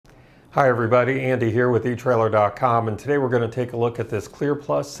Hi everybody, Andy here with etrailer.com, and today we're going to take a look at this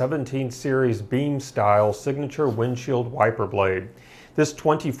ClearPlus 17 Series Beam Style Signature Windshield Wiper Blade. This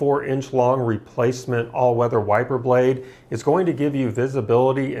 24-inch long replacement all-weather wiper blade is going to give you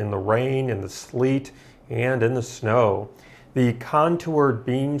visibility in the rain, in the sleet, and in the snow. The contoured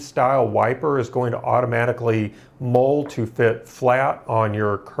beam style wiper is going to automatically mold to fit flat on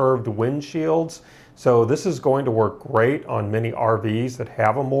your curved windshields. So this is going to work great on many RVs that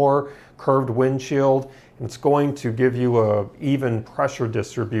have a more curved windshield. And it's going to give you an even pressure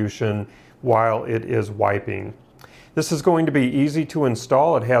distribution while it is wiping. This is going to be easy to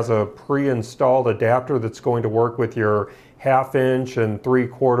install. It has a pre-installed adapter that's going to work with your 1/2 inch and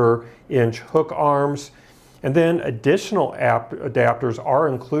 3/4 inch hook arms. And then additional adapters are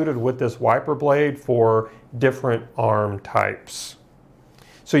included with this wiper blade for different arm types.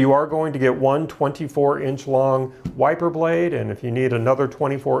 So you are going to get one 24-inch long wiper blade, and if you need another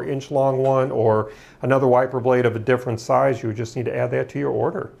 24-inch long one or another wiper blade of a different size, you just need to add that to your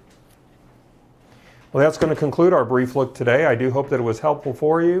order. Well, that's going to conclude our brief look today. I do hope that it was helpful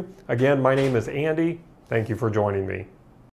for you. Again, my name is Andy. Thank you for joining me.